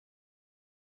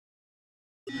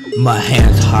My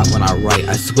hands hot when I write,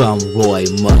 I swear I'm Roy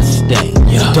Mustang.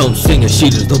 Yeah. Don't sing as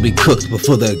shooters, they'll be cooked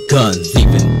before their guns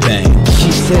even bang.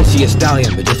 She says she a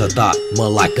stallion, but just a thought, more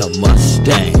like a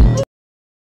Mustang.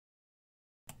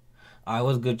 Alright,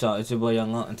 what's good, y'all? It's your boy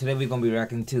Young Lung, and today we're gonna be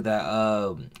reacting to that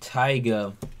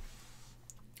Tyga,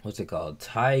 what's it called?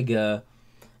 Tyga,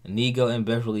 Nigo and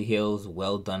Beverly Hills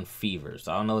Well Done Fever.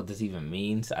 So I don't know what this even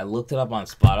means. I looked it up on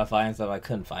Spotify and stuff, I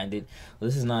couldn't find it. Well,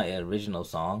 this is not an original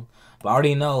song, but I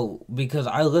already know because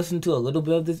I listened to a little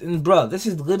bit of this, and bro, this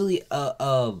is literally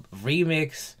a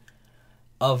remix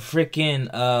of freaking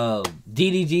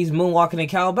DDG'S Moonwalking in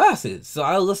Calabasas. So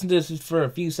I listened to this for a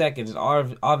few seconds, and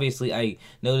obviously I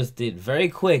noticed it very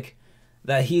quick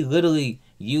that he literally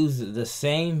used the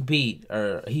same beat,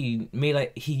 or he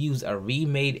used a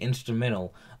remade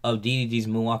instrumental of DDG'S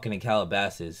Moonwalking in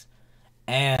Calabasas,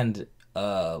 and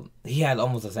he had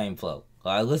almost the same flow.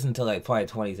 I listened to like probably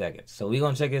 20 seconds. So we're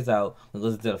gonna check this out. We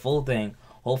listen to the full thing.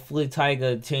 Hopefully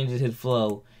Tyga changes his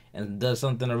flow and does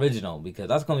something original, because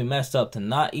that's gonna be messed up to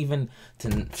not even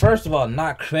first of all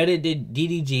not credit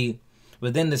DDG,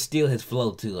 but then to steal his flow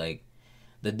too. Like,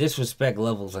 the disrespect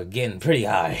levels are getting pretty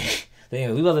high. So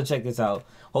anyway, we about to check this out.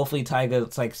 Hopefully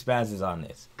Tyga like spazzes on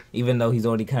this, even though he's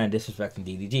already kind of disrespecting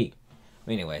DDG.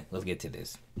 But anyway, let's get to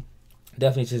this.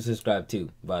 Definitely should subscribe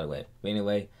too, by the way. But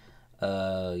anyway,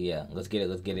 yeah, let's get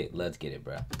it,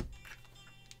 bro.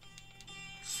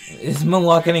 It's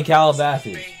Moonwalking in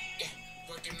Calabasas.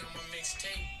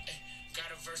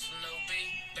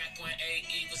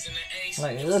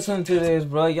 Like, listen to this,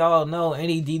 bro. Y'all know,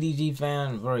 any DDG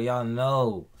fan, bro, y'all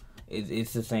know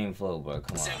it's the same flow, bro.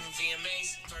 Come on.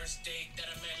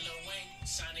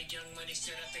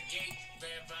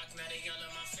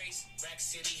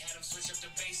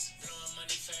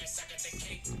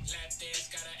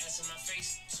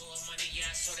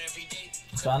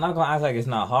 So I'm not gonna act like it's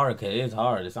not hard, cause it is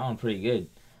hard. It sounds pretty good,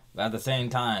 but at the same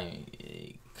time,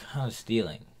 kind of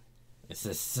stealing. It's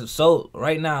just, so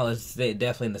right now it's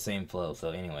definitely in the same flow.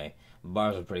 So anyway,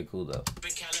 bars are pretty cool though.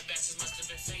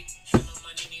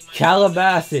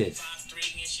 Calabasas.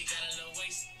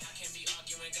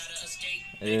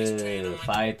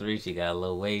 5'3", she got a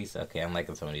low waist. Okay, I'm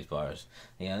liking some of these bars.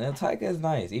 Yeah, that Tyga is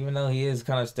nice, even though he is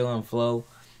kind of still in flow,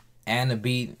 and the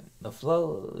beat, the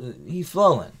flow, he's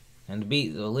flowing, and the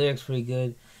beat, the lyrics pretty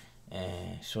good,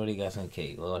 and shorty got some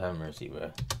cake. Lord have mercy,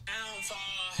 bro.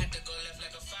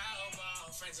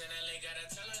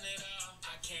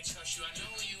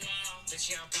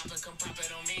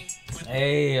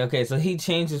 Hey, okay, so he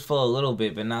changed his flow a little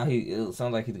bit, but now it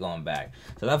sounds like he's going back.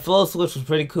 So that flow switch was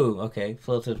pretty cool. Okay,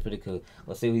 flow switch was pretty cool.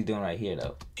 Let's see what he's doing right here,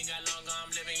 though.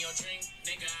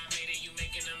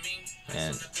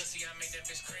 And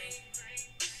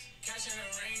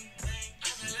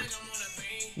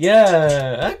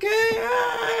yeah,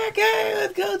 okay,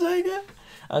 let's go, Tyga.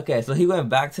 Okay, so he went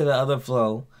back to the other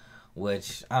flow,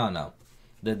 which I don't know.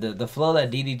 The flow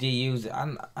that DDG used,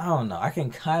 I don't know. I can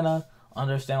kind of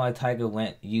understand why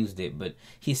Tyga used it, but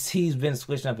he's been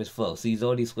switching up his flow. So he's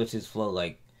already switched his flow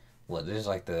like, what? This is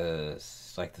like the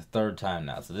third time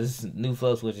now. So this new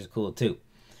flow switch is cool too.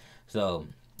 So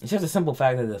it's just a simple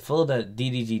fact that the flow that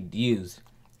DDG used,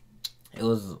 it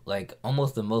was like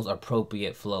almost the most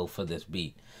appropriate flow for this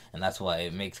beat, and that's why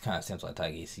it makes kind of sense why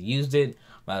Tyga used it.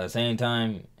 But at the same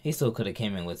time, he still could have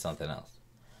came in with something else.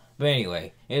 But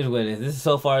anyway, here's what it is. This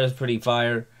so far is pretty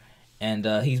fire, and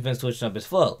he's been switching up his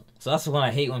flow. So that's when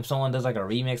I hate when someone does like a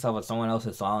remix of someone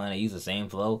else's song and they use the same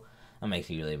flow. That makes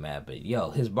me really mad. But yo,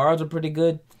 his bars are pretty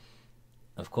good,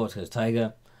 of course, because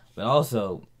Tyga. But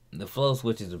also, the flow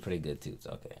switches are pretty good too.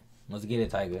 So okay, let's get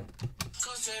it, Tyga.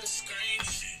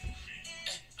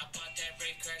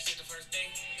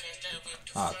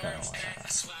 Oh,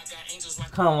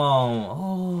 come on.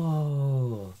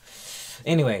 Oh.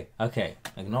 Anyway, okay.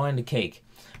 Ignoring the cake.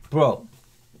 Bro.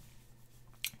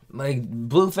 Like,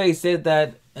 Blueface said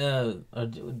that,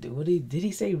 did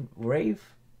he say rave?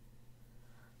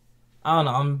 I don't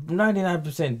know. I'm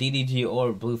 99% DDG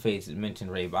or Blueface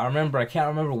mentioned rave. I can't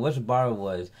remember which bar it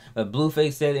was, but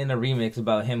Blueface said in a remix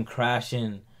about him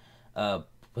crashing,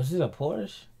 was it a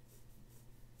Porsche?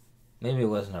 Maybe it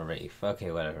wasn't a rave. Okay,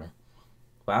 whatever.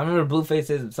 But I remember Blueface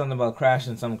said something about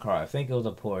crashing some car. I think it was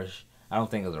a Porsche. I don't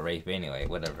think it was a rape. Anyway,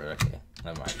 whatever. Okay,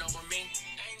 never mind.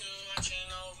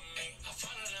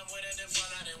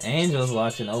 Angels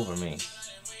watching over me.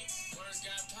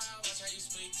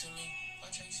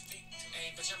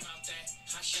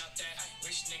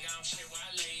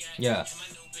 Yeah.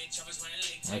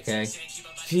 Okay.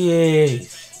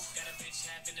 Jeez.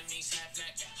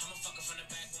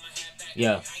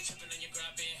 Yeah.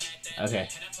 Okay.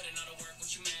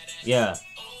 Yeah.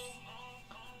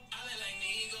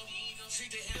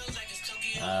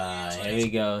 Here we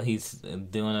go. He's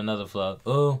doing another flow.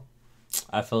 Ooh,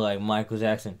 I feel like Michael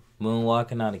Jackson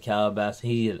moonwalking on the Calabasas.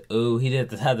 He did ooh. He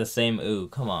did have the same ooh.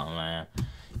 Come on, man.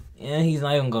 And he's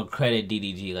not even gonna credit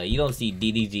DDG. Like, you don't see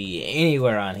DDG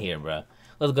anywhere on here, bro.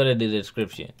 Let's go to the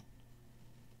description.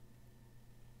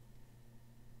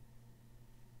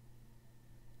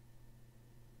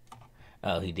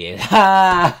 Oh, he did.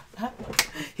 Ha!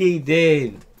 He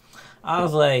did. I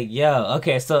was like, yo,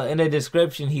 okay, so in the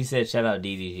description, he said, shout out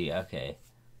DDG. Okay.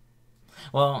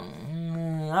 Well,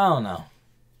 I don't know.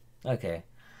 Okay.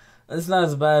 It's not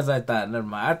as bad as I thought. Never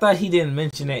mind. I thought he didn't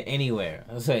mention it anywhere.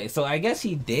 Okay, so I guess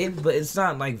he did, but it's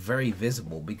not, like, very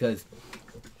visible because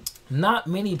not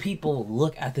many people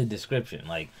look at the description.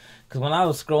 Like, because when I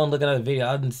was scrolling, looking at the video,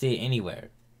 I didn't see it anywhere.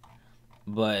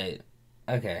 But,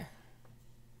 okay.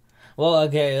 Well,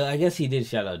 okay, I guess he did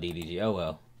shout out DDG. Oh,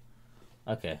 well.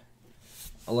 Okay.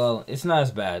 Well, it's not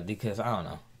as bad because, I don't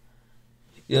know.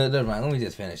 Yeah, never mind. Let me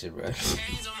just finish it, bro.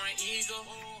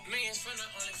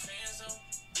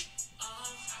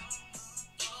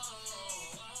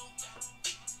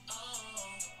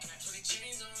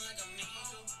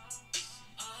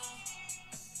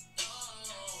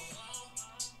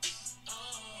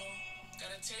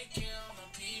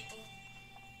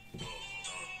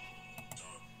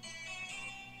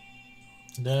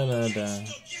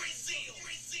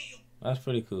 That's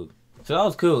pretty cool. So that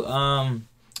was cool. I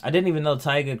didn't even know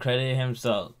Tyga credited him,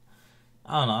 so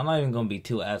I don't know. I'm not even gonna be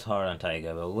too as hard on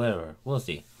Tyga, but whatever. We'll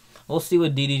see. We'll see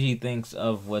what DDG thinks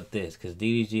of what this, because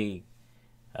DDG,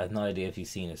 I have no idea if he's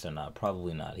seen this or not.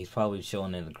 Probably not. He's probably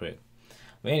showing in the crib.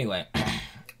 But anyway,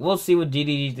 we'll see what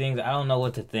DDG thinks. I don't know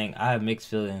what to think. I have mixed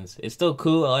feelings. It's still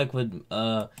cool. I like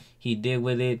what he did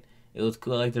with it. It was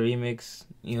cool. I like the remix.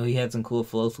 You know, he had some cool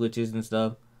flow switches and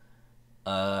stuff.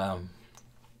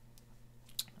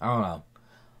 I don't know.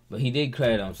 But he did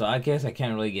credit him, so I guess I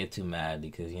can't really get too mad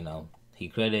because, you know, he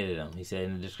credited him. He said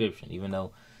in the description. Even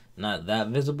though not that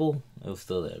visible, it was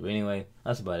still there. But anyway,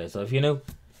 that's about it. So if you're new,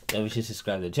 then we should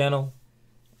subscribe to the channel.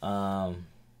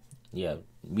 Yeah,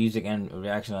 music and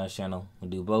reaction on this channel. We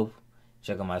do both.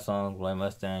 Check out my song, Roy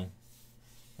Mustang.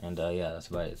 And yeah, that's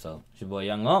about it. So it's your boy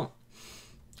Young Long,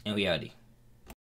 and we outie.